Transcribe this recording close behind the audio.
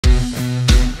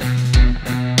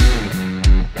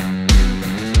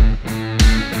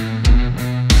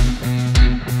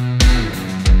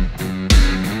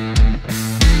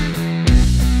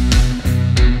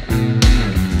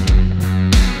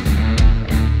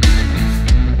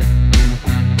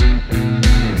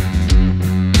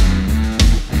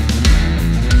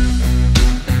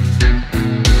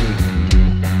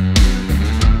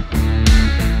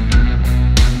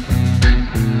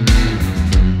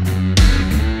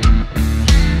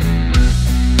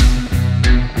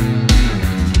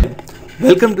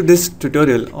Welcome to this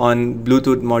tutorial on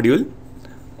Bluetooth module.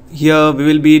 Here we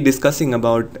will be discussing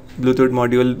about Bluetooth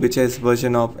module which has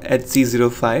version of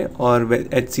HC05 or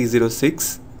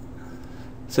HC06.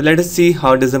 So let us see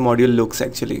how does the module looks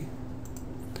actually.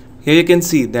 Here you can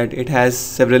see that it has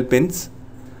several pins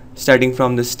starting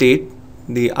from the state,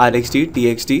 the RXD,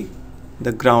 TXD,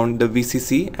 the ground, the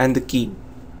VCC and the key.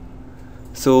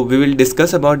 So we will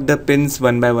discuss about the pins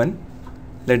one by one.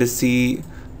 Let us see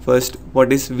first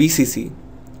what is VCC.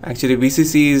 Actually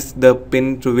VCC is the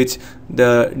pin through which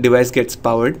the device gets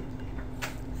powered,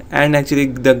 and actually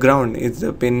the ground is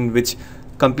the pin which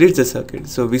completes the circuit.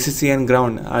 So VCC and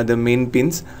ground are the main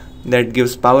pins that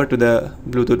gives power to the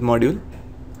Bluetooth module.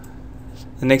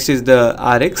 The next is the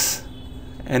RX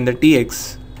and the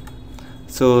TX.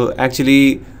 So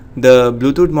actually the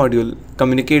Bluetooth module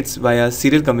communicates via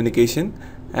serial communication,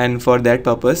 and for that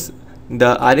purpose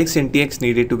the RX and TX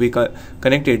needed to be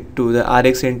connected to the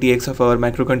RX and TX of our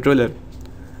microcontroller.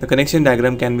 The connection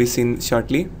diagram can be seen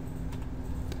shortly.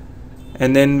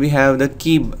 And then we have the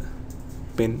key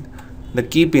pin. The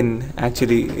key pin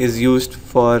actually is used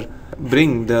for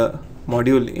bring the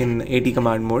module in AT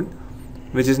command mode,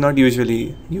 which is not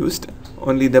usually used.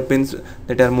 Only the pins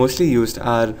that are mostly used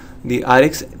are the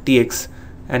RX, TX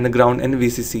and the ground and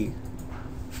VCC.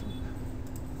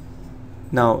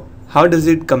 Now how does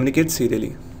it communicate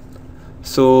serially?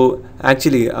 So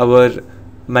actually our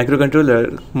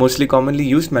microcontroller, mostly commonly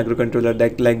used microcontroller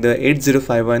like the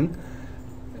 8051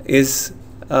 is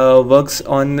works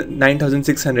on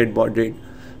 9600 baud rate.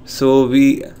 So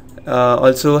we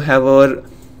also have our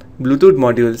Bluetooth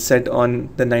module set on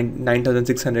the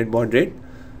 9600 baud rate.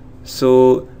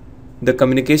 So the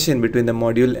communication between the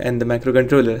module and the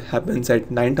microcontroller happens at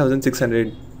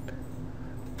 9600,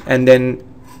 and then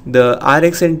the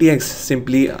RX and TX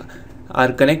simply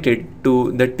are connected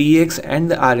to the TX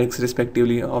and the RX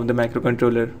respectively of the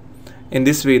microcontroller. In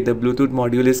this way the Bluetooth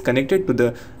module is connected to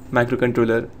the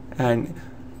microcontroller, and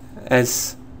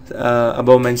as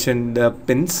above mentioned, the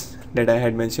pins that I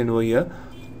had mentioned over here,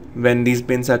 when these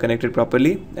pins are connected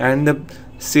properly and the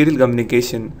serial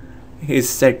communication is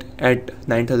set at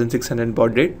 9600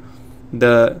 baud rate,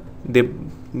 the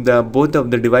both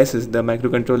of the devices, the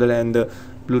microcontroller and the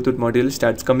Bluetooth module,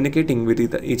 starts communicating with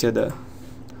each other.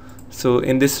 So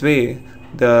in this way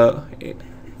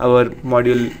our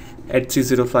module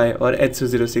HC05 or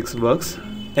HC06 works.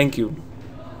 Thank you.